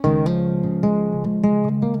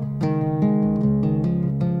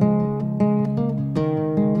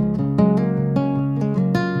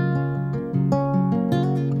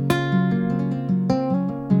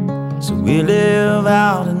We live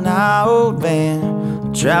out in our old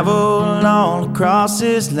van, travel all across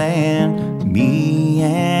this land, me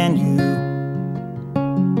and you.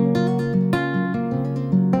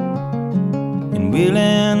 And we'll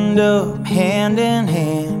end up hand in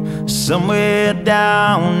hand, somewhere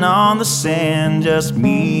down on the sand, just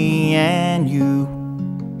me and you.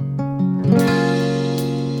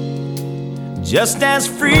 Just as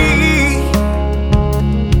free,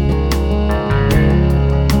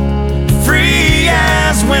 free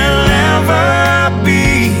as we'll ever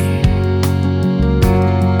be.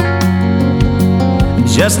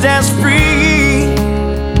 Just as free,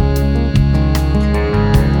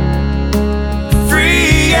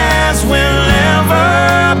 free as we'll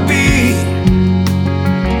ever be.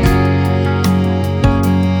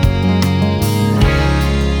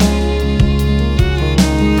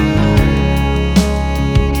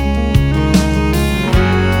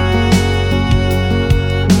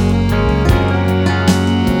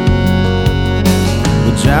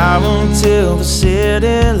 Drive until the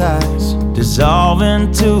city lights dissolve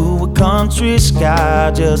into a country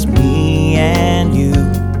sky, just me and you.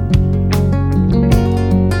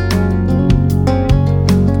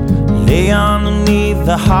 Lay underneath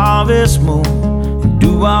the harvest moon and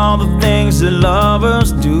do all the things that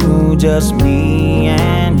lovers do, just me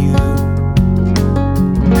and you.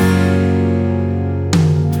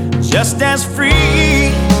 Just as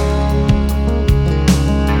free,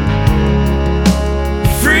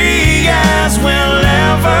 free as we'll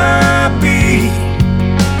ever be.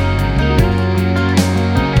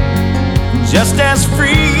 Just as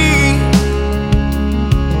free,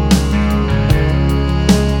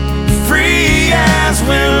 free as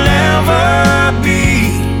we'll ever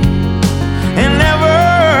be. And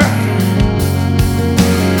ever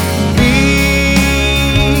be.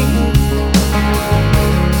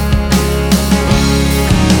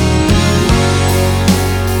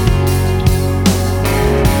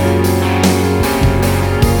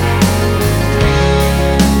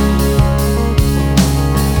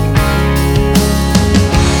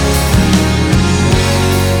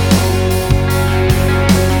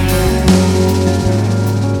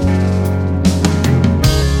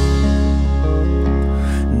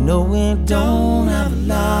 No, we don't have a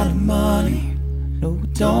lot of money. No, we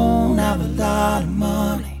don't have a lot of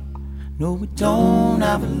money. No, we don't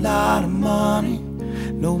have a lot of money.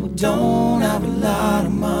 No, we don't have a lot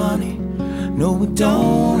of money. No, we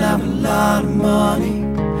don't have a lot of money.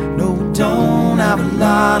 No, we don't have a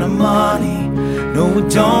lot of money. No, we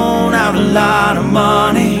don't have a lot of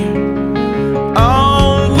money.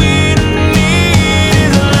 All we need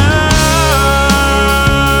is love.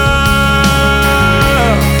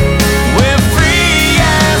 We're free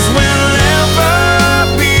as we'll ever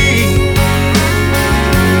be.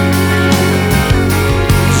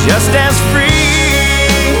 Just as free.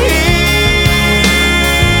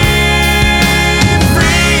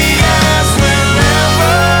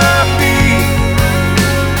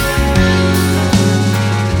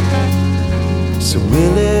 So we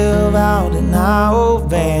live out in our old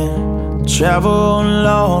van, travel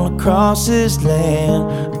all across this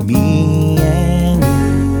land, me and